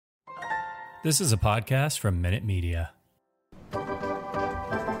This is a podcast from Minute Media.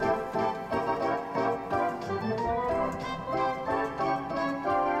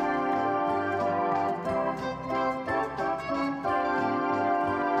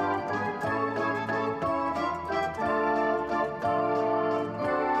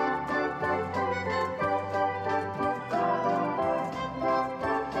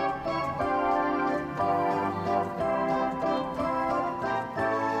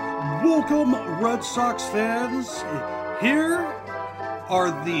 Welcome, Red Sox fans. Here are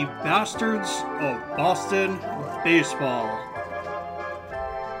the Bastards of Boston baseball.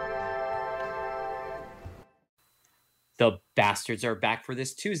 The Bastards are back for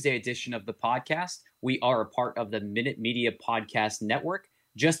this Tuesday edition of the podcast. We are a part of the Minute Media Podcast Network.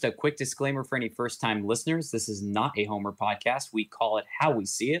 Just a quick disclaimer for any first-time listeners. This is not a Homer podcast. We call it how we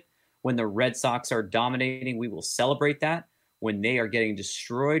see it. When the Red Sox are dominating, we will celebrate that. When they are getting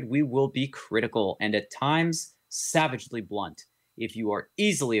destroyed, we will be critical and at times savagely blunt. If you are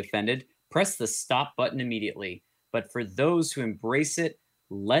easily offended, press the stop button immediately. But for those who embrace it,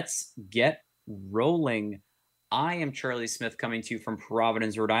 let's get rolling. I am Charlie Smith coming to you from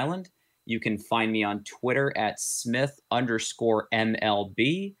Providence, Rhode Island. You can find me on Twitter at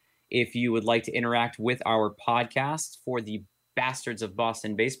Smith_MLB. If you would like to interact with our podcast for the Bastards of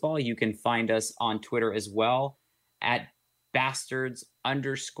Boston Baseball, you can find us on Twitter as well at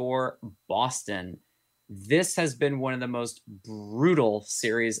Bastards_Boston. This has been one of the most brutal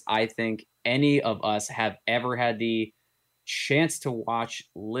series I think any of us have ever had the chance to watch,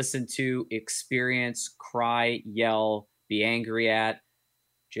 listen to, experience, cry, yell, be angry at.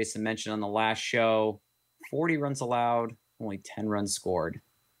 Jason mentioned on the last show, 40 runs allowed, only 10 runs scored.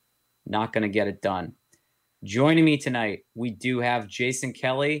 Not going to get it done. Joining me tonight, we do have Jason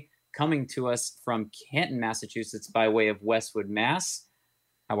Kelly, coming to us from Canton, Massachusetts, by way of Westwood, Mass.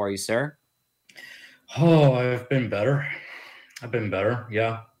 How are you, sir? Oh, I've been better.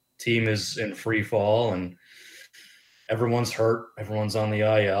 Yeah. Team is in free fall and everyone's hurt. Everyone's on the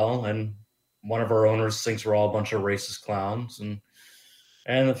IL. And one of our owners thinks we're all a bunch of racist clowns. And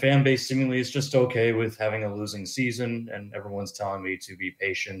the fan base seemingly is just okay with having a losing season. And everyone's telling me to be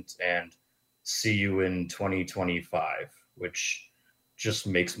patient and see you in 2025, which just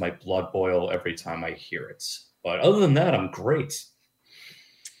makes my blood boil every time I hear it. But other than that, I'm great.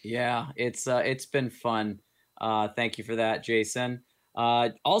 Yeah, it's been fun. Thank you for that, Jason.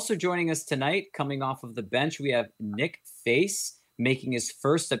 Also joining us tonight, coming off of the bench, we have Nick Face making his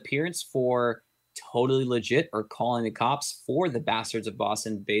first appearance for Totally Legit or Calling the Cops for the Bastards of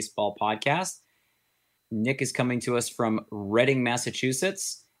Boston Baseball podcast. Nick is coming to us from Reading,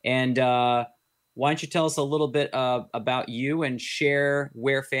 Massachusetts. And why don't you tell us a little bit about you and share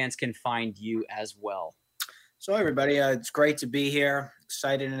where fans can find you as well? So, everybody, it's great to be here,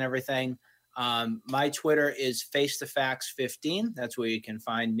 excited and everything. My Twitter is FaceTheFacts15. That's where you can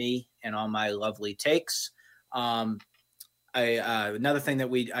find me and all my lovely takes. Another thing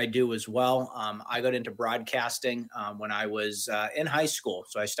that I do as well, I got into broadcasting when I was in high school.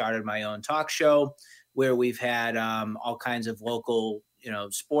 So I started my own talk show where we've had all kinds of local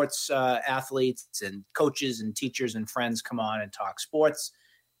sports athletes and coaches and teachers and friends come on and talk sports.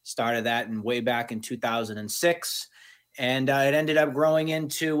 Started that way back in 2006. And it ended up growing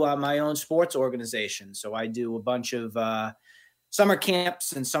into my own sports organization. So I do a bunch of summer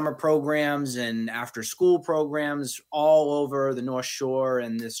camps and summer programs and after school programs all over the North Shore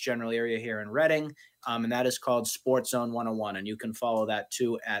and this general area here in Reading. And that is called Sports Zone 101. And you can follow that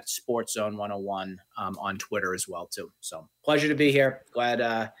too at Sports Zone 101 on Twitter as well too. So pleasure to be here. Glad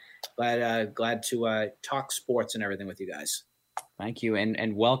to talk sports and everything with you guys. Thank you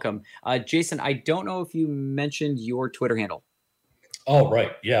and welcome. Jason, I don't know if you mentioned your Twitter handle. Oh,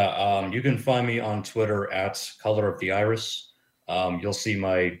 right. Yeah. You can find me on Twitter at Color of the Iris. You'll see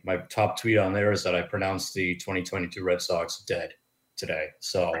my top tweet on there is that I pronounced the 2022 Red Sox dead today.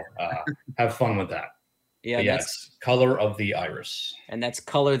 So have fun with that. Yeah, that's Color of the Iris. And that's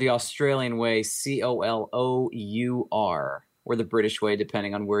Color the Australian way, COLOUR, or the British way,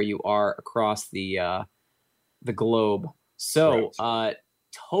 depending on where you are across the globe. So, right.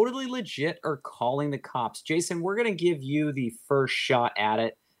 Totally Legit or Calling the Cops. Jason, we're going to give you the first shot at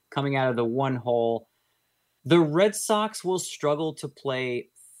it, coming out of the one hole. The Red Sox will struggle to play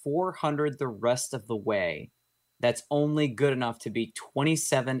 .400 the rest of the way. That's only good enough to be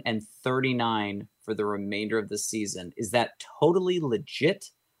 27-39 for the remainder of the season. Is that totally legit,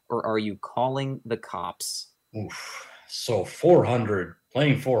 or are you calling the cops? Oof. So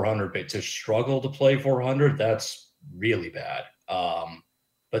playing .400, but to struggle to play .400, that's really bad.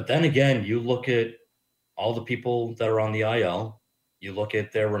 But then again, you look at all the people that are on the IL, You look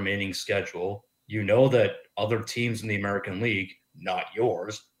at their remaining schedule. You know that other teams in the American League, not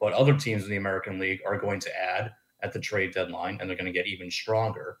yours, but other teams in the American League are going to add at the trade deadline, and they're going to get even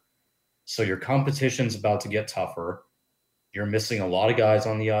stronger. So your competition's about to get tougher. You're missing a lot of guys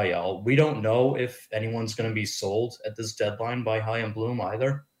on the IL. We don't know if anyone's going to be sold at this deadline by High and Bloom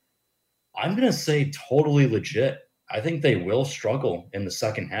either. I'm going to say totally legit. I think they will struggle in the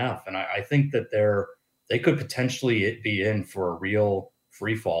second half, and I think that they could potentially be in for a real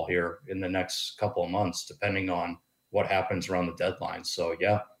free fall here in the next couple of months, depending on what happens around the deadline. So,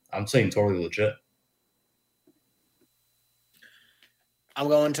 yeah, I'm saying totally legit. I'm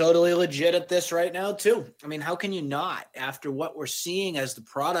going totally legit at this right now, too. I mean, how can you not after what we're seeing as the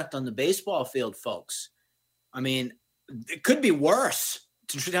product on the baseball field, folks? I mean, it could be worse,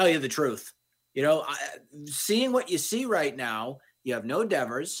 to tell you the truth. You know, seeing what you see right now, you have no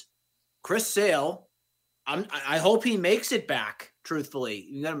Devers, Chris Sale. I hope he makes it back, truthfully.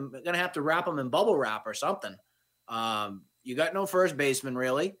 You're gonna have to wrap him in bubble wrap or something. You got no first baseman,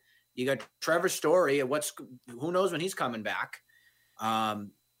 really. You got Trevor Story. Who knows when he's coming back?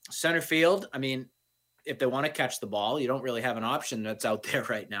 Center field, I mean, if they want to catch the ball, you don't really have an option that's out there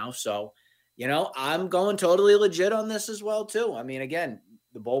right now. So, you know, I'm going totally legit on this as well, too. I mean, again,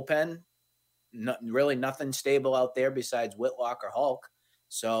 the bullpen, really nothing stable out there besides Whitlock or Hulk.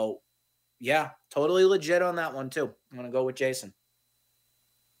 So, yeah, totally legit on that one, too. I'm going to go with Jason.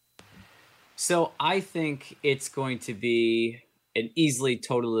 So I think it's going to be an easily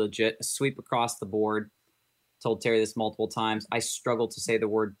totally legit, a sweep across the board. Told Terry this multiple times. I struggle to say the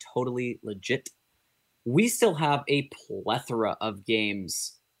word totally legit. We still have a plethora of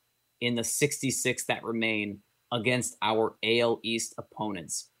games in the 66 that remain against our AL East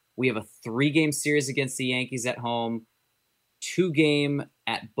opponents. We have a 3-game series against the Yankees at home, 2-game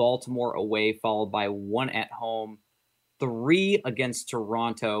at Baltimore away, followed by 1 at home, 3 against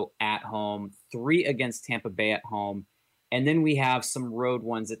Toronto at home, 3 against Tampa Bay at home, and then we have some road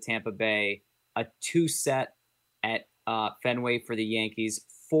ones at Tampa Bay, a 2-set at Fenway for the Yankees,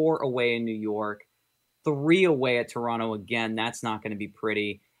 4 away in New York, 3 away at Toronto. Again, that's not going to be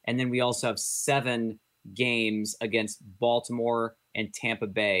pretty. And then we also have 7 games against Baltimore and Tampa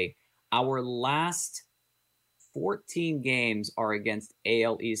Bay. Our last 14 games are against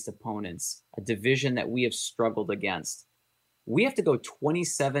AL East opponents, a division that we have struggled against. We have to go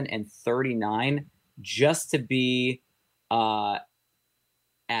 27-39 just to be at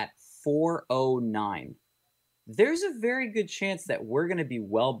 409. There's a very good chance that we're going to be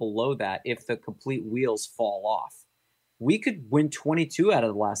well below that if the complete wheels fall off. We could win 22 out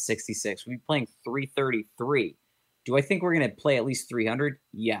of the last 66. We'd be playing 333. Do I think we're going to play at least 300?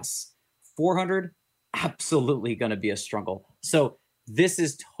 Yes. 400? Absolutely going to be a struggle. So this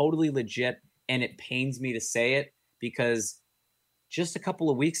is totally legit, and it pains me to say it because just a couple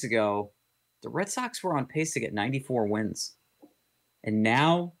of weeks ago, the Red Sox were on pace to get 94 wins. And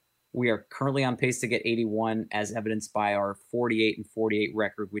now we are currently on pace to get 81, as evidenced by our 48-48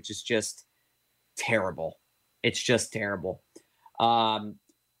 record, which is just terrible. It's just terrible.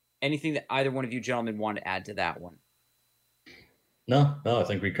 Anything that either one of you gentlemen want to add to that one? No, I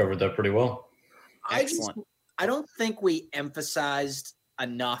think we covered that pretty well. Excellent. I don't think we emphasized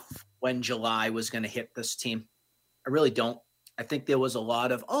enough when July was going to hit this team. I really don't. I think there was a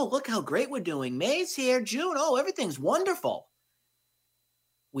lot of, oh, look how great we're doing. May's here, June. Oh, everything's wonderful.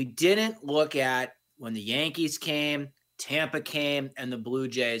 We didn't look at when the Yankees came, Tampa came, and the Blue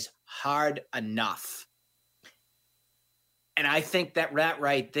Jays hard enough. And I think that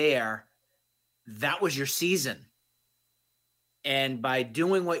right there, that was your season. And by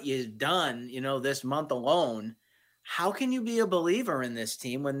doing what you've done, this month alone, how can you be a believer in this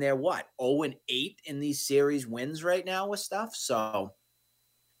team when they're 0-8 in these series wins right now with stuff? So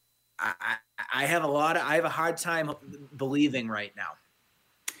I have a hard time believing right now.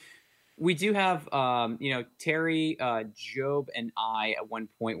 We do have, Terry, Job, and I at one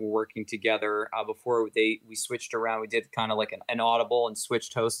point were working together before we switched around. We did kind of like an audible and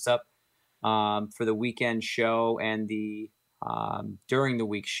switched hosts up for the weekend show and the during the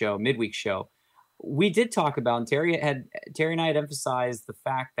week show, midweek show. We did talk about, and Terry and I had emphasized the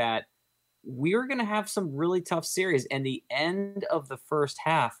fact that we were going to have some really tough series. And the end of the first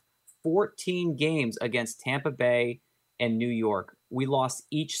half, 14 games against Tampa Bay and New York. We lost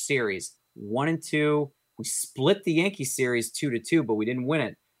each series 1-2. We split the Yankees series 2-2, but we didn't win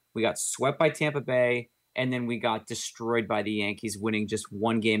it. We got swept by Tampa Bay, and then we got destroyed by the Yankees, winning just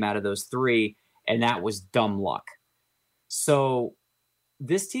 1 game out of those 3, and that was dumb luck. So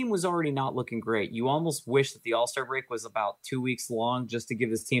this team was already not looking great. You almost wish that the All-Star break was about 2 weeks long just to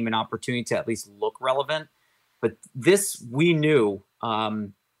give this team an opportunity to at least look relevant. But this, we knew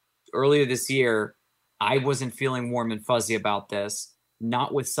Earlier this year, I wasn't feeling warm and fuzzy about this,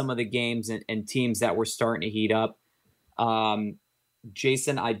 not with some of the games and teams that were starting to heat up.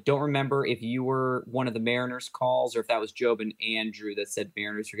 Jason, I don't remember if you were one of the Mariners calls or if that was Job and Andrew that said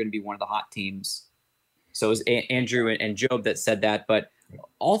Mariners are going to be one of the hot teams. So it was Andrew and Job that said that, but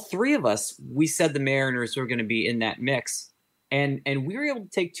all three of us, we said the Mariners were going to be in that mix. And we were able to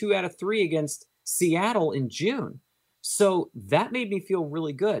take 2 out of 3 against Seattle in June. So that made me feel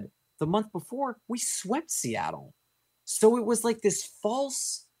really good. The month before, we swept Seattle. So it was like this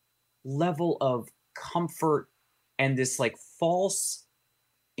false level of comfort and this like false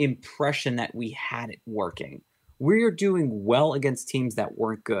impression that we had it working. We were doing well against teams that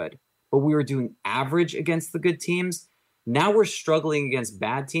weren't good, but we were doing average against the good teams. Now we're struggling against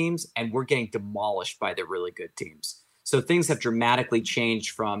bad teams and we're getting demolished by the really good teams. So things have dramatically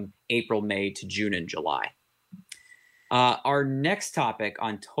changed from April, May to June and July. Our next topic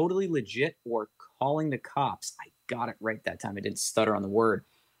on totally legit or calling the cops. I got it right that time. I didn't stutter on the word.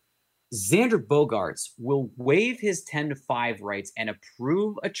 Xander Bogaerts will waive his 10-5 rights and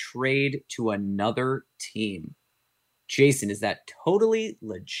approve a trade to another team. Jason, is that totally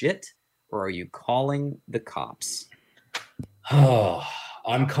legit or are you calling the cops? Oh,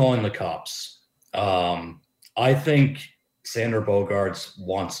 I'm calling the cops. I think Xander Bogaerts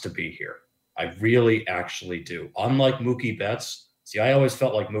wants to be here. I really actually do. Unlike Mookie Betts, I always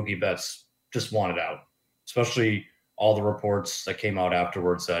felt like Mookie Betts just wanted out, especially all the reports that came out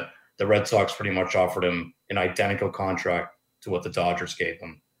afterwards that the Red Sox pretty much offered him an identical contract to what the Dodgers gave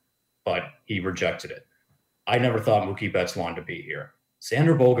him, but he rejected it. I never thought Mookie Betts wanted to be here.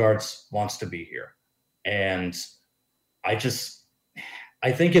 Xander Bogaerts wants to be here. And I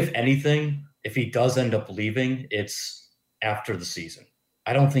think if anything, if he does end up leaving, it's after the season.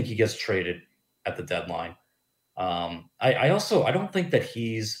 I don't think he gets traded at the deadline. I don't think that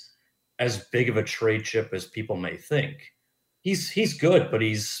he's as big of a trade chip as people may think. He's good, but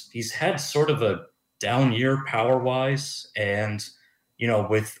he's had sort of a down year power wise, and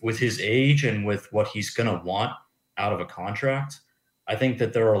with his age and with what he's gonna want out of a contract, I think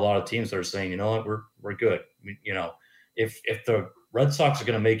that there are a lot of teams that are saying, you know what, we're good. If the Red Sox are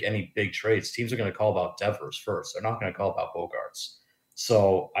going to make any big trades, teams are going to call about Devers first. They're not going to call about Bogaerts.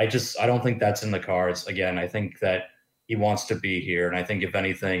 So I don't think that's in the cards. Again, I think that he wants to be here. And I think if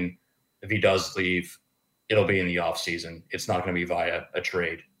anything, if he does leave, it'll be in the offseason. It's not going to be via a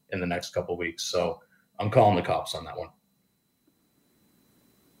trade in the next couple of weeks. So I'm calling the cops on that one.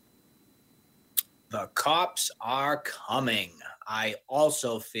 The cops are coming. I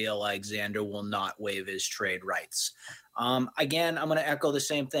also feel like Xander will not waive his trade rights. Again, I'm going to echo the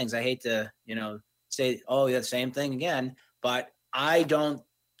same things. I hate to, say, oh, yeah, same thing again, but I don't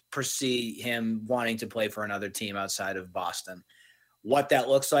foresee him wanting to play for another team outside of Boston. What that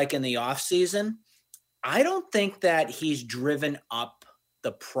looks like in the offseason, I don't think that he's driven up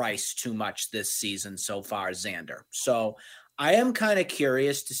the price too much this season so far, Xander. So I am kind of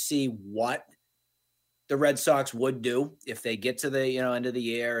curious to see what the Red Sox would do if they get to the end of the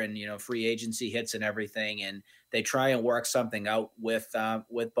year and free agency hits and everything, and they try and work something out with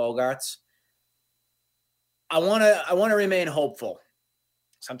Bogaerts. I want to remain hopeful.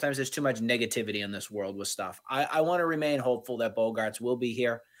 Sometimes there's too much negativity in this world with stuff. I want to remain hopeful that Bogaerts will be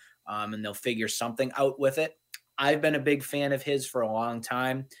here, and they'll figure something out with it. I've been a big fan of his for a long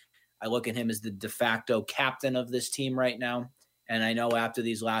time. I look at him as the de facto captain of this team right now, and I know after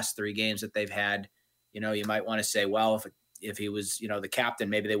these last 3 games that they've had, you might want to say, well, if he was, the captain,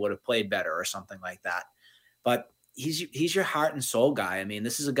 maybe they would have played better or something like that. But he's your heart and soul guy. I mean,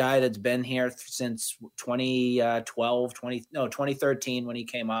 this is a guy that's been here since 2013 when he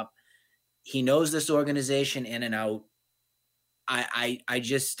came up. He knows this organization in and out. I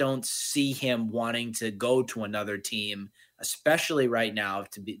just don't see him wanting to go to another team, especially right now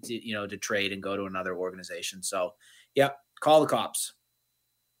to trade and go to another organization. So, yeah, call the cops.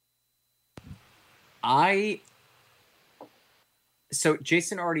 So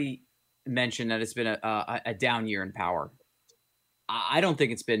Jason already mentioned that it's been a down year in power. I don't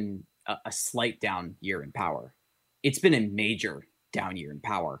think it's been a slight down year in power. It's been a major down year in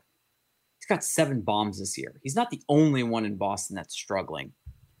power. He's got 7 bombs this year. He's not the only one in Boston that's struggling.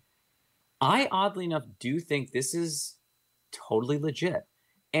 I, oddly enough, do think this is totally legit.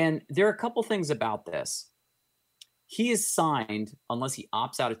 And there are a couple things about this. He is signed, unless he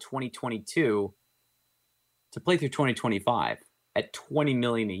opts out of 2022, to play through 2025 at $20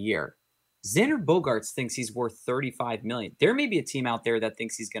 million a year. Xander Bogaerts thinks he's worth $35 million. There may be a team out there that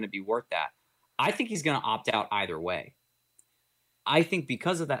thinks he's going to be worth that. I think he's going to opt out either way. I think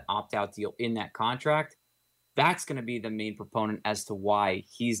because of that opt-out deal in that contract, That's going to be the main proponent as to why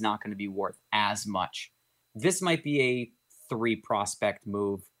he's not going to be worth as much. This might be a 3 prospect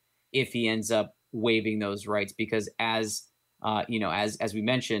move if he ends up waiving those rights, because as we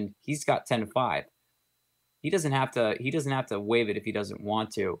mentioned, he's got 10-5. He doesn't have to waive it if he doesn't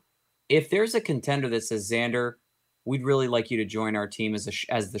want to. If there's a contender that says, Xander, we'd really like you to join our team as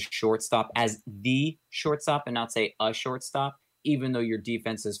the shortstop, and not say a shortstop, even though your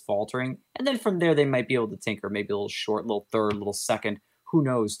defense is faltering. And then from there, they might be able to tinker, maybe a little short, little third, little second, who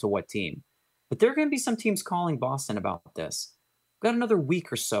knows to what team. But there are going to be some teams calling Boston about this. We've got another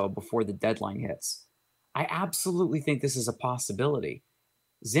week or so before the deadline hits. I absolutely think this is a possibility.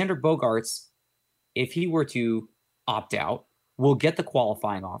 Xander Bogaerts, if he were to opt out, will get the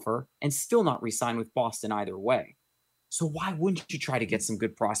qualifying offer and still not re-sign with Boston either way. So why wouldn't you try to get some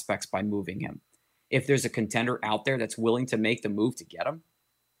good prospects by moving him? If there's a contender out there that's willing to make the move to get him,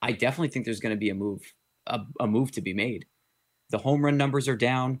 I definitely think there's going to be a move to be made. The home run numbers are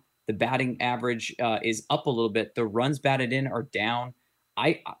down. The batting average is up a little bit. The runs batted in are down.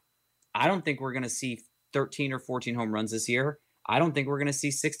 I don't think we're going to see 13 or 14 home runs this year. I don't think we're going to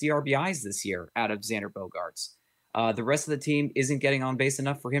see 60 RBIs this year out of Xander Bogaerts. The rest of the team isn't getting on base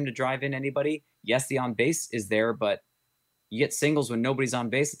enough for him to drive in anybody. Yes, the on base is there, but you get singles when nobody's on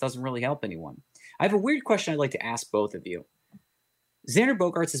base. It doesn't really help anyone. I have a weird question I'd like to ask both of you. Xander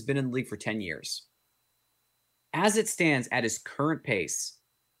Bogaerts has been in the league for 10 years. As it stands at his current pace,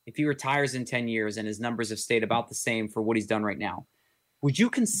 if he retires in 10 years and his numbers have stayed about the same for what he's done right now, would you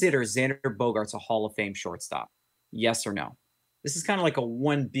consider Xander Bogaerts a Hall of Fame shortstop? Yes or no? This is kind of like a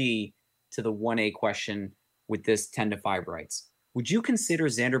 1B to the 1A question with this 10-5 rights. Would you consider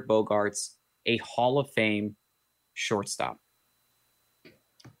Xander Bogaerts a Hall of Fame shortstop?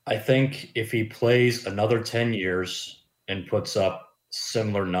 I think if he plays another 10 years and puts up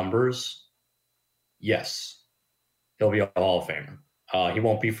similar numbers, yes, he'll be a Hall of Famer. He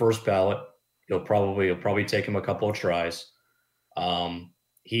won't be first ballot. It'll probably take him a couple of tries.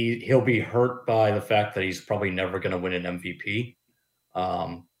 He'll be hurt by the fact that he's probably never going to win an MVP.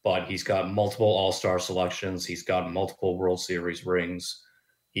 But he's got multiple All-Star selections. He's got multiple World Series rings.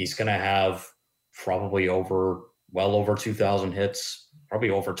 He's going to have probably well over 2,000 hits, probably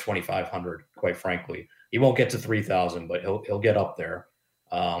over 2,500, quite frankly. He won't get to 3,000, but he'll get up there.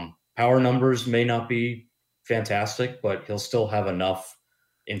 Power numbers may not be fantastic, but he'll still have enough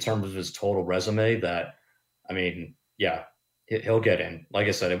in terms of his total resume that, yeah, he'll get in. Like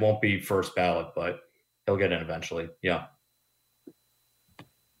I said, it won't be first ballot, but he'll get in eventually. Yeah.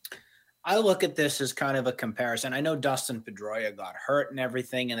 I look at this as kind of a comparison. I know Dustin Pedroia got hurt and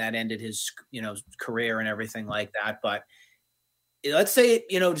everything, and that ended his, career and everything like that. But let's say,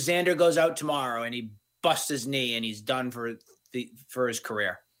 Xander goes out tomorrow and he busts his knee and he's done for his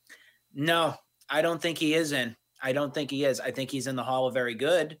career. No, I don't think he is in. I don't think he is. I think he's in the Hall of Very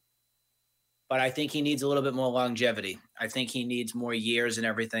Good, but I think he needs a little bit more longevity. I think he needs more years and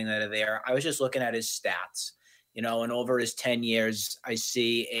everything that are there. I was just looking at his stats. And over his 10 years, I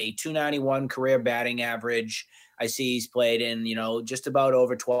see a 291 career batting average. I see he's played in, just about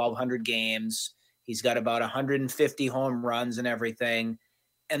over 1,200 games. He's got about 150 home runs and everything.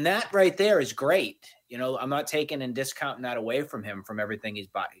 And that right there is great. I'm not taking and discounting that away from him, from everything he's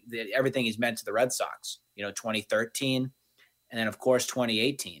meant to the Red Sox, 2013, and then, of course,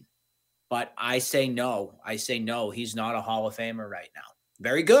 2018. But I say no. He's not a Hall of Famer right now.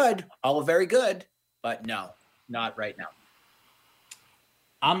 Very good. Hall of Very Good, but no. Not right now.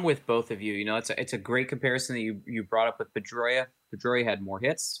 I'm with both of you. It's a great comparison that you brought up with Pedroia. Pedroia had more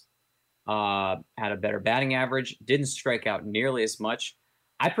hits, had a better batting average, didn't strike out nearly as much.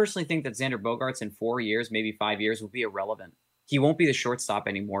 I personally think that Xander Bogaerts in 4 years, maybe 5 years, will be irrelevant. He won't be the shortstop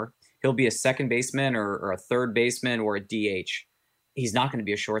anymore. He'll be a second baseman or a third baseman or a DH. He's not going to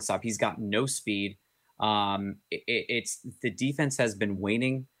be a shortstop. He's got no speed. It's the defense has been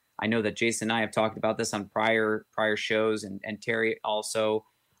waning. I know that Jason and I have talked about this on prior shows, and Terry also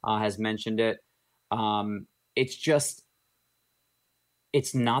has mentioned it. It's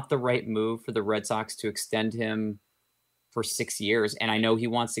not the right move for the Red Sox to extend him for 6 years. And I know he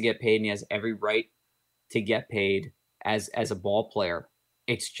wants to get paid, and he has every right to get paid as a ball player.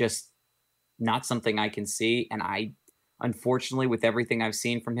 It's just not something I can see. And unfortunately, with everything I've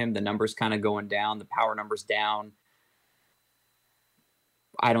seen from him, the numbers kind of going down, the power numbers down.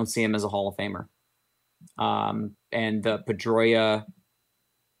 I don't see him as a Hall of Famer. And the Pedroia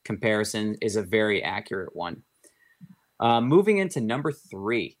comparison is a very accurate one. Moving into number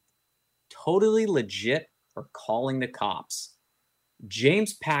 3, totally legit or calling the cops.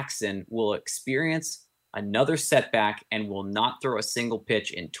 James Paxton will experience another setback and will not throw a single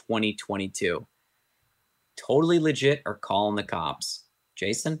pitch in 2022. totally legit or calling the cops?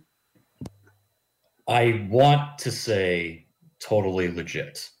 Jason? I want to say totally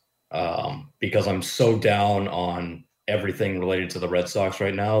legit because I'm so down on everything related to the Red Sox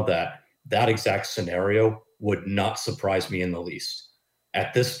right now that exact scenario would not surprise me in the least.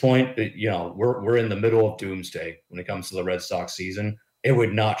 At this point, we're in the middle of doomsday when it comes to the Red Sox season. It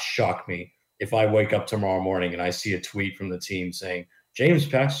would not shock me if I wake up tomorrow morning and I see a tweet from the team saying James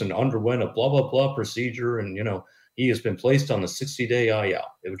Paxton underwent a blah blah blah procedure and he has been placed on the 60-day IL.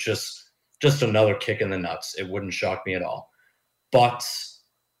 It would just another kick in the nuts. It wouldn't shock me at all. But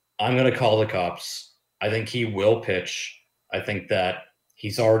I'm going to call the cops. I think he will pitch. I think that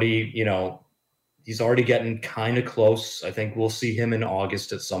he's already getting kind of close. I think we'll see him in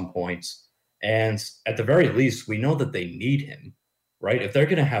August at some point. And at the very least, we know that they need him, right? If they're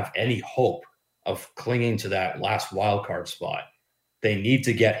going to have any hope of clinging to that last wild card spot, they need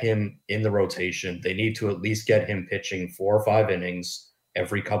to get him in the rotation. They need to at least get him pitching 4 or 5 innings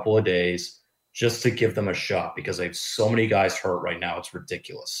every couple of days just to give them a shot because they have so many guys hurt right now. It's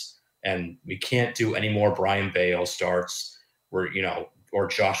ridiculous. And we can't do any more Brian Bayo starts or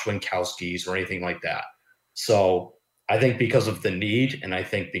Josh Winkowski's or anything like that. So I think because of the need and I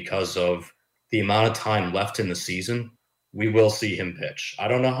think because of the amount of time left in the season, we will see him pitch. I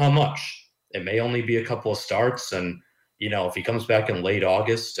don't know how much. It may only be a couple of starts. And, if he comes back in late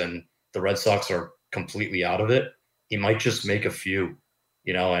August and the Red Sox are completely out of it, he might just make a few,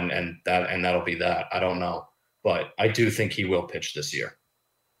 and that'll be that. I don't know. But I do think he will pitch this year.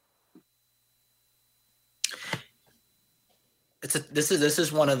 This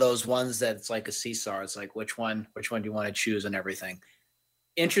is one of those ones that's like a seesaw. It's like which one do you want to choose and everything.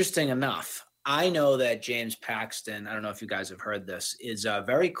 Interesting enough, I know that James Paxton, I don't know if you guys have heard this, is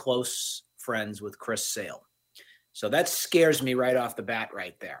very close friends with Chris Sale. So that scares me right off the bat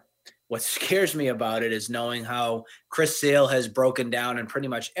right there. What scares me about it is knowing how Chris Sale has broken down in pretty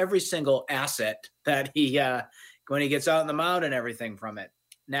much every single asset that he when he gets out on the mound and everything from it.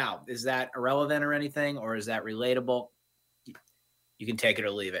 Now, is that irrelevant or anything, or is that relatable? You can take it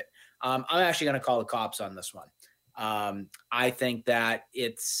or leave it. I'm actually going to call the cops on this one. I think that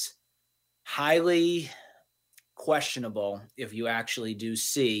it's highly questionable if you actually do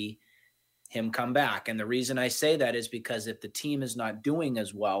see him come back. And the reason I say that is because if the team is not doing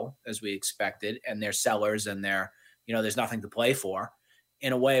as well as we expected and they're sellers and there's nothing to play for,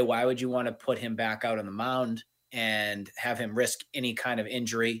 in a way, why would you want to put him back out on the mound and have him risk any kind of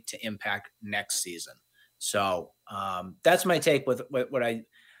injury to impact next season? So that's my take with what I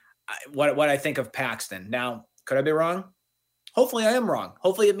think of Paxton. Now, could I be wrong? Hopefully I am wrong.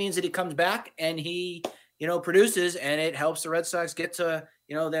 Hopefully it means that he comes back and he, produces and it helps the Red Sox get to,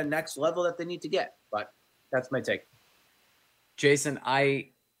 their next level that they need to get. But that's my take. Jason,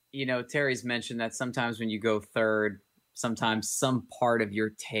 Terry's mentioned that sometimes when you go third, sometimes some part of your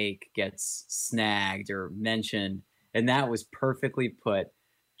take gets snagged or mentioned. And that was perfectly put.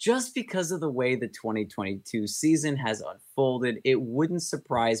 Just because of the way the 2022 season has unfolded, it wouldn't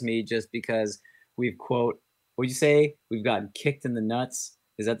surprise me just because we've, quote, what'd you say? We've gotten kicked in the nuts.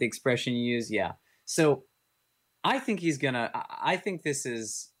 Is that the expression you use? Yeah. So I think I'm going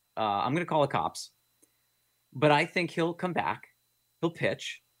to call the cops, but I think he'll come back, he'll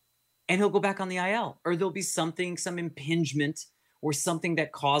pitch, and he'll go back on the IL, or there'll be some impingement or something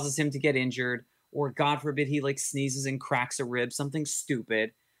that causes him to get injured, or God forbid he sneezes and cracks a rib, something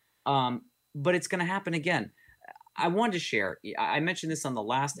stupid. But it's going to happen again. I wanted to share, I mentioned this on the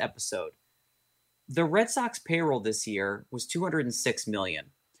last episode. The Red Sox payroll this year was $206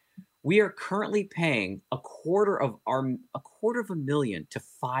 million. We are currently paying a quarter of a million to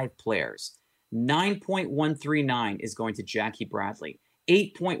 5 players. 9.139 is going to Jackie Bradley.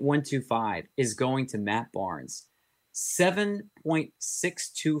 8.125 is going to Matt Barnes.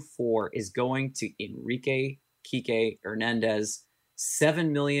 7.624 is going to Enrique Kike Hernandez.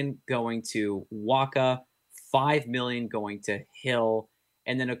 7 million going to Waka. 5 million going to Hill.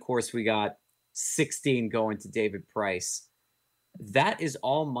 And then, of course, we got 16 going to David Price. That is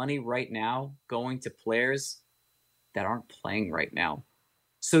all money right now going to players that aren't playing right now.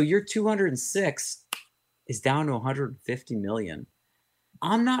 So your 206 is down to 150 million.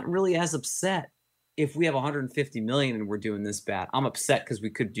 I'm not really as upset if we have 150 million and we're doing this bad. I'm upset because we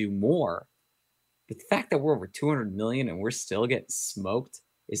could do more. But the fact that we're over 200 million and we're still getting smoked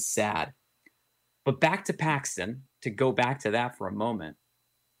is sad. But back to Paxton, to go back to that for a moment.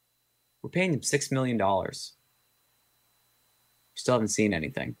 We're paying him $6 million. Still haven't seen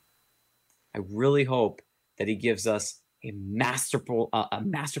anything. I really hope that he gives us a masterful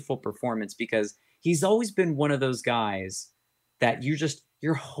performance, because he's always been one of those guys that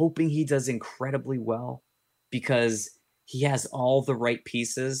you're hoping he does incredibly well, because he has all the right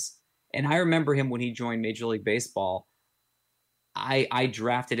pieces. And I remember him when he joined Major League Baseball. I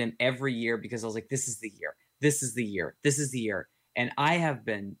drafted him every year because I was like, this is the year. This is the year. This is the year. And I have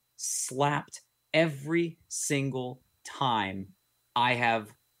been slapped every single time I have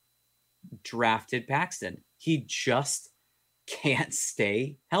drafted Paxton. He just can't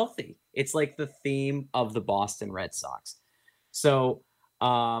stay healthy. It's like the theme of the Boston Red Sox. So,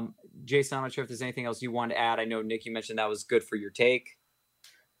 Jason, I'm not sure if there's anything else you want to add. I know, Nick, you mentioned that was good for your take.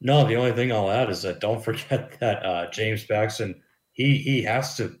 No, the only thing I'll add is that don't forget that James Paxton, he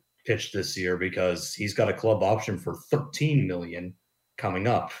has to pitch this year because he's got a club option for $13 million coming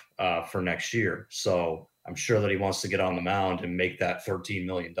up for next year. So I'm sure that he wants to get on the mound and make that $13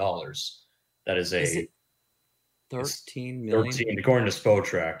 million. That is a 13 million. 13 according to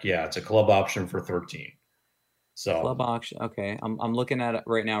Spotrac. Yeah, it's a club option for 13. So club auction. Okay, I'm looking at it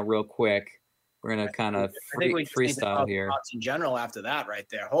right now, real quick. We're gonna kind of freestyle here. In general, after that, right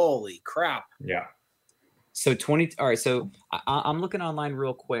there, holy crap! Yeah. So 20. All right. So I'm looking online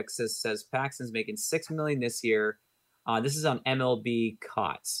real quick. Says Paxton's making $6 million this year. This is on MLB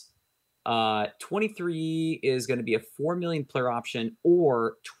Cots. 23 is going to be a $4 million player option,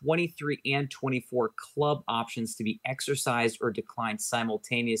 or 23 and 24 club options to be exercised or declined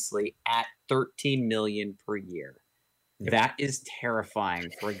simultaneously at $13 million per year. Yep. That is terrifying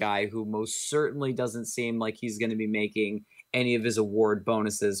for a guy who most certainly doesn't seem like he's going to be making any of his award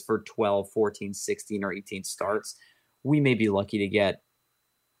bonuses for 12, 14, 16, or 18 starts. We may be lucky to get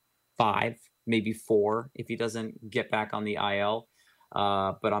 5, maybe 4 if he doesn't get back on the IL.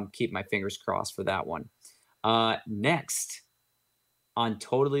 But I'm keeping my fingers crossed for that one. Next, on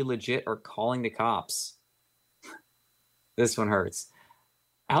Totally Legit or Calling the Cops. This one hurts.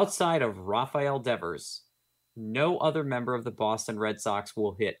 Outside of Rafael Devers, no other member of the Boston Red Sox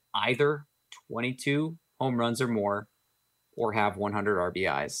will hit either 22 home runs or more or have 100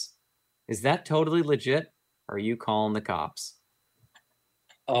 RBIs. Is that totally legit? Or are you calling the cops?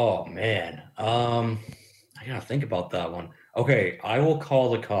 Oh, man. I got to think about that one. Okay, I will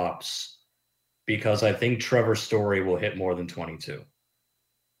call the cops because I think Trevor Story will hit more than 22.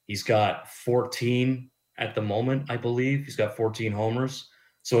 He's got 14 at the moment, I believe. He's got 14 homers.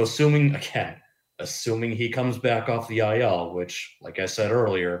 So assuming he comes back off the IL, which, like I said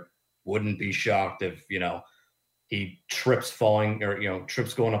earlier, wouldn't be shocked if, he trips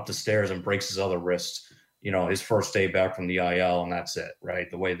trips going up the stairs and breaks his other wrist, his first day back from the IL, and that's it, right?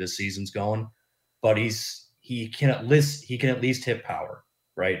 The way this season's going. But he can at least hit power,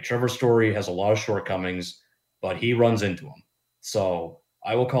 right? Trevor Story has a lot of shortcomings, but he runs into them. So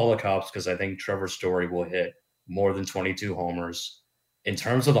I will call the cops because I think Trevor Story will hit more than 22 homers. In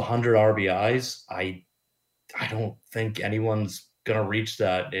terms of the 100 RBIs, I don't think anyone's going to reach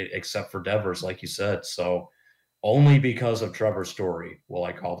that except for Devers, like you said. So only because of Trevor Story will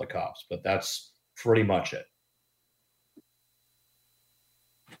I call the cops, but that's pretty much it.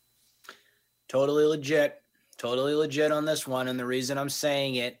 Totally legit on this one. And the reason I'm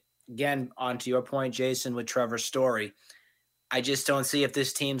saying it, again, onto your point, Jason, with Trevor Story, I just don't see if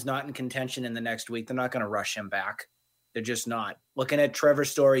this team's not in contention in the next week, they're not going to rush him back. They're just not. Looking at Trevor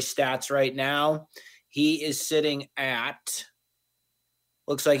Story's stats right now, he is sitting at,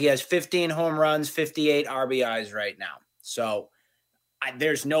 looks like he has 15 home runs, 58 RBIs right now. So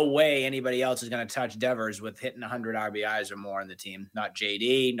there's no way anybody else is going to touch Devers with hitting 100 RBIs or more in the team. Not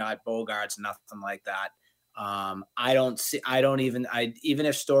JD, not Bogarts, nothing like that. Even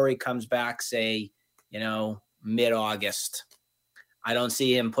if Story comes back, say, mid-August, I don't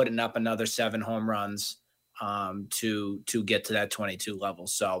see him putting up another 7 home runs to get to that 22 level.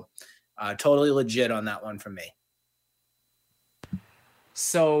 So totally legit on that one for me.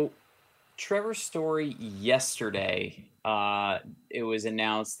 So Trevor Story yesterday, it was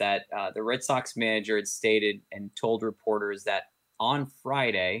announced that the Red Sox manager had stated and told reporters that on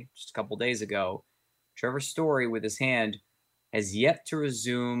Friday, just a couple days ago, Trevor Story with his hand has yet to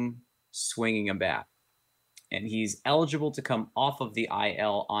resume swinging a bat. And he's eligible to come off of the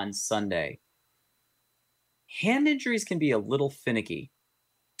IL on Sunday. Hand injuries can be a little finicky.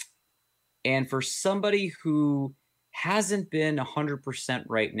 And for somebody who hasn't been 100%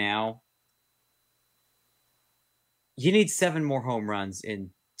 right now, you need 7 more home runs in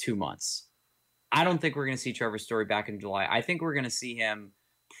 2 months. I don't think we're going to see Trevor Story back in July. I think we're going to see him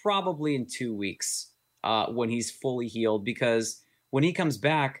probably in 2 weeks when he's fully healed, because when he comes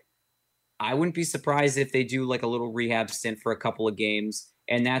back, I wouldn't be surprised if they do like a little rehab stint for a couple of games,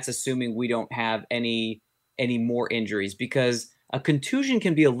 and that's assuming we don't have any more injuries, because a contusion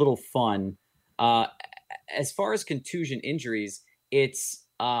can be a little fun. As far as contusion injuries, it's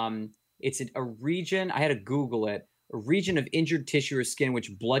It's a region, I had to Google it, a region of injured tissue or skin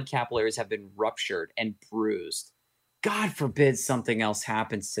which blood capillaries have been ruptured and bruised. God forbid something else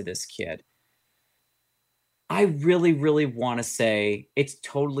happens to this kid. I really, really want to say it's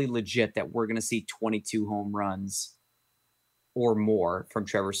totally legit that we're going to see 22 home runs or more from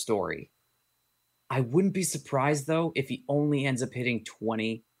Trevor Story. I wouldn't be surprised, though, if he only ends up hitting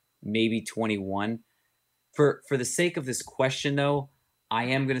 20, maybe 21. For the sake of this question, though, I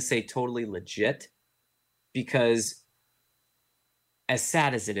am going to say totally legit, because as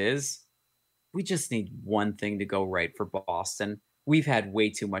sad as it is, we just need one thing to go right for Boston. We've had way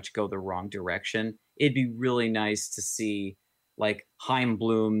too much go the wrong direction. It'd be really nice to see like Chaim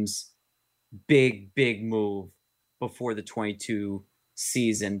Bloom's big move before the 22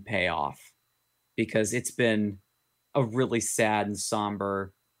 season pay off, because it's been a really sad and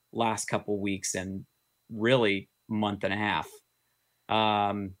somber last couple weeks and really month and a half.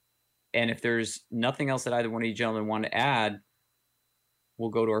 And if there's nothing else that either one of you gentlemen want to add, we'll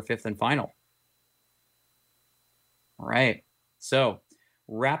go to our fifth and final. All right. So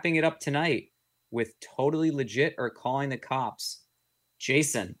wrapping it up tonight with totally legit or calling the cops.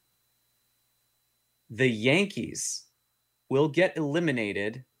 Jason, the Yankees will get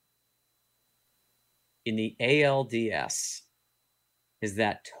eliminated in the ALDS. Is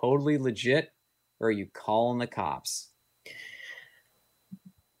that totally legit, or are you calling the cops?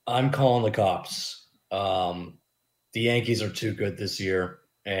 I'm calling the cops. The Yankees are too good this year,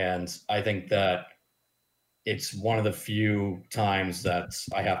 and I think that it's one of the few times that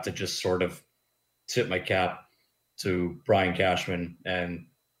I have to just sort of tip my cap to Brian Cashman and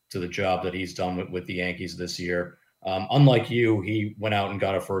to the job that he's done with the Yankees this year. Unlike you, he went out and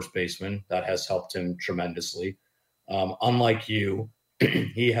got a first baseman. That has helped him tremendously. Unlike you,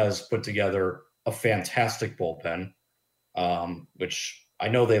 he has put together a fantastic bullpen, which I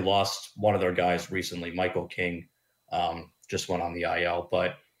know they lost one of their guys recently. Michael King just went on the IL,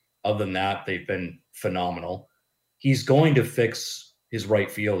 but other than that, they've been phenomenal. He's going to fix his right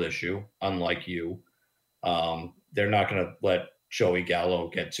field issue, unlike you. They're not going to let Joey Gallo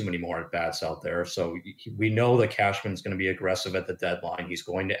get too many more at-bats out there. So we know that Cashman's going to be aggressive at the deadline. He's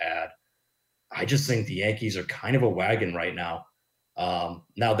going to add. I just think the Yankees are kind of a wagon right now.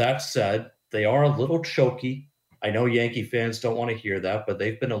 Now, that said, they are a little choky. I know Yankee fans don't want to hear that, but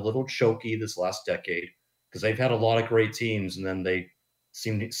they've been a little choky this last decade because they've had a lot of great teams, and then they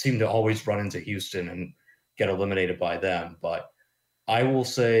seem to always run into Houston and get eliminated by them. But I will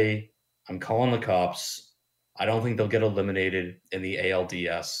say I'm calling the cops. I don't think they'll get eliminated in the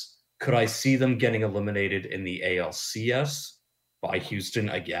ALDS. Could I see them getting eliminated in the ALCS by Houston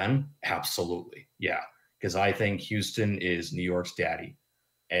again? Absolutely. Yeah, because I think Houston is New York's daddy.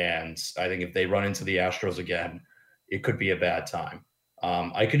 And I think if they run into the Astros again, it could be a bad time.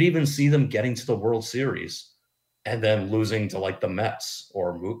 I could even see them getting to the World Series and then losing to like the Mets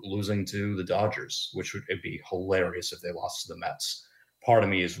or losing to the Dodgers, which would be hilarious if they lost to the Mets. Part of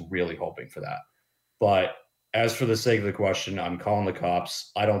me is really hoping for that. But as for the sake of the question, I'm calling the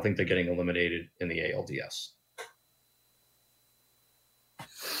cops. I don't think they're getting eliminated in the ALDS.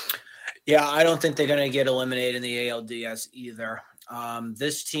 Yeah, I don't think they're going to get eliminated in the ALDS either.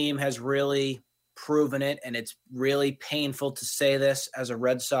 This team has really proven it, and it's really painful to say this as a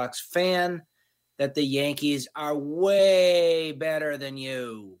Red Sox fan, that the Yankees are way better than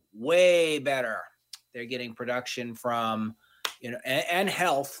you, way better. They're getting production from, and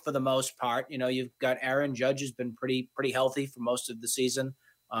health for the most part. You've got Aaron Judge has been pretty healthy for most of the season.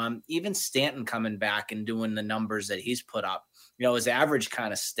 Even Stanton coming back and doing the numbers that he's put up. His average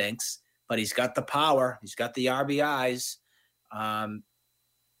kind of stinks, but he's got the power. He's got the RBIs.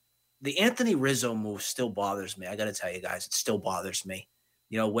 The Anthony Rizzo move still bothers me. I got to tell you guys, it still bothers me.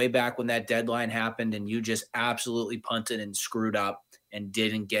 Way back when that deadline happened and you just absolutely punted and screwed up and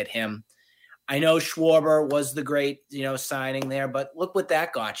didn't get him. I know Schwarber was the great, signing there, but look what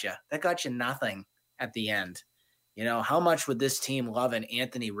that got you. That got you nothing at the end. How much would this team love an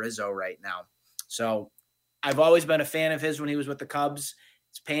Anthony Rizzo right now? So I've always been a fan of his when he was with the Cubs.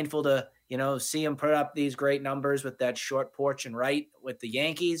 It's painful to, see him put up these great numbers with that short porch and right with the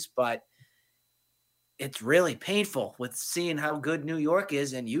Yankees, but it's really painful with seeing how good New York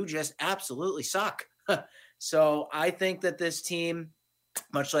is, and you just absolutely suck. So I think that this team,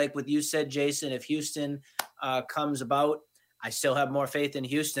 much like what you said, Jason, if Houston comes about, I still have more faith in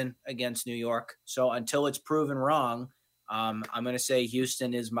Houston against New York. So until it's proven wrong, I'm going to say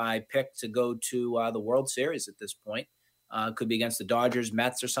Houston is my pick to go to the World Series at this point. Could be against the Dodgers,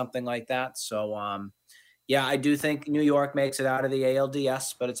 Mets, or something like that. So, yeah, I do think New York makes it out of the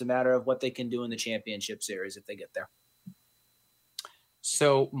ALDS, but it's a matter of what they can do in the championship series if they get there.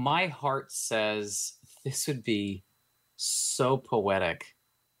 So my heart says this would be so poetic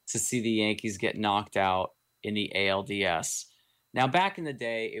to see the Yankees get knocked out in the ALDS. Now, back in the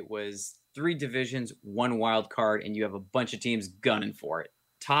day, it was 3 divisions, 1 wild card, and you have a bunch of teams gunning for it.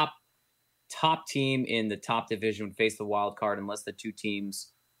 Top team in the top division would face the wild card unless the 2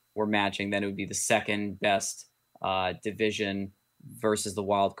 teams were matching. Then it would be the second best division versus the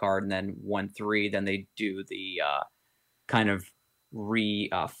wild card, and then 1-3. Then they do the kind of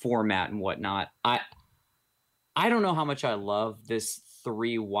format and whatnot. I don't know how much I love this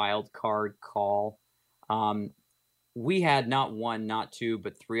 3 wild card call. We had not 1, not 2,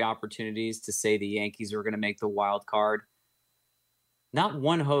 but 3 opportunities to say the Yankees were going to make the wild card. Not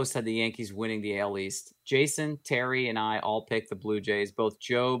one host had the Yankees winning the AL East. Jason, Terry, and I all picked the Blue Jays. Both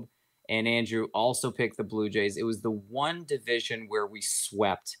Job and Andrew also picked the Blue Jays. It was the one division where we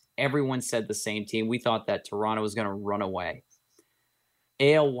swept. Everyone said the same team. We thought that Toronto was going to run away.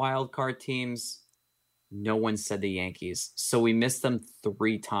 AL wildcard teams, no one said the Yankees. So we missed them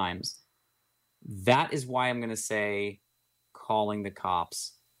 3 times. That is why I'm going to say calling the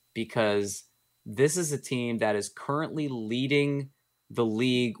cops, because this is a team that is currently leading the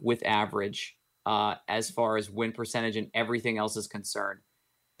league with average as far as win percentage and everything else is concerned.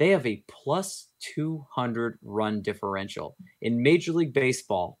 They have a plus 200 run differential. In Major League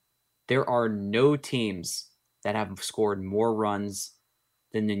Baseball, there are no teams that have scored more runs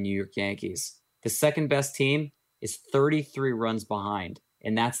than the New York Yankees. The second best team is 33 runs behind,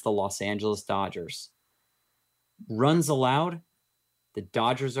 and that's the Los Angeles Dodgers. Runs allowed, the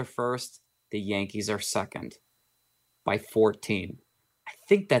Dodgers are first, the Yankees are second by 14. I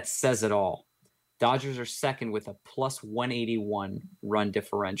think that says it all. Dodgers are second with a plus 181 run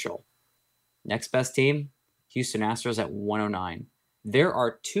differential. Next best team, Houston Astros at 109. There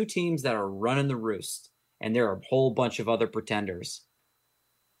are 2 teams that are running the roost, and there are a whole bunch of other pretenders.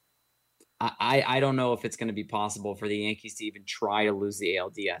 I don't know if it's going to be possible for the Yankees to even try to lose the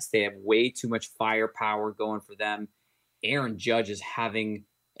ALDS. They have way too much firepower going for them. Aaron Judge is having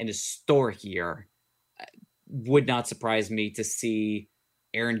an historic year. Would not surprise me to see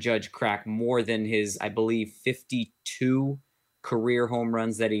Aaron Judge crack more than his, I believe, 52 career home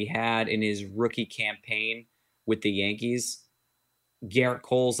runs that he had in his rookie campaign with the Yankees. Garrett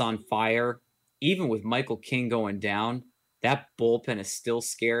Cole's on fire. Even with Michael King going down, that bullpen is still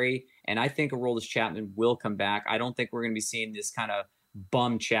scary. And I think Aroldis Chapman will come back. I don't think we're going to be seeing this kind of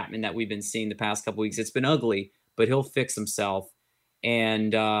bum Chapman that we've been seeing the past couple weeks. It's been ugly, but he'll fix himself.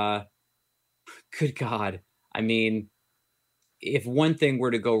 And good God, I mean, if one thing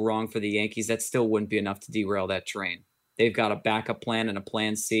were to go wrong for the Yankees, that still wouldn't be enough to derail that train. They've got a backup plan and a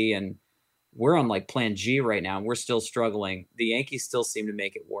plan C, and we're on like plan G right now, and we're still struggling. The Yankees still seem to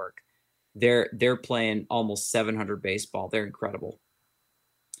make it work. They're playing almost 700 baseball. They're incredible.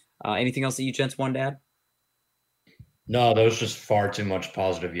 Anything else that you gents wanted to add? No, that was just far too much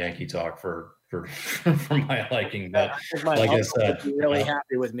positive Yankee talk for my liking. But like I said, really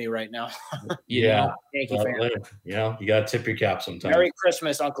happy with me right now. Yeah, Yankee fan. You know, you got to tip your cap sometimes. Merry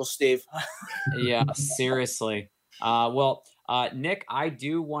Christmas, Uncle Steve. Yeah, seriously. Nick, I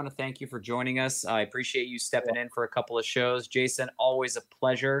do want to thank you for joining us. I appreciate you stepping in for a couple of shows. Jason, always a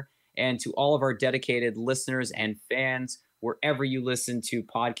pleasure. And to all of our dedicated listeners and fans, wherever you listen to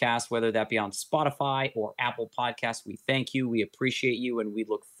podcasts, whether that be on Spotify or Apple Podcasts, we thank you. We appreciate you, and we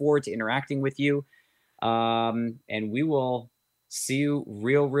look forward to interacting with you. And we will see you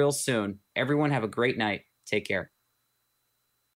real soon. Everyone have a great night. Take care.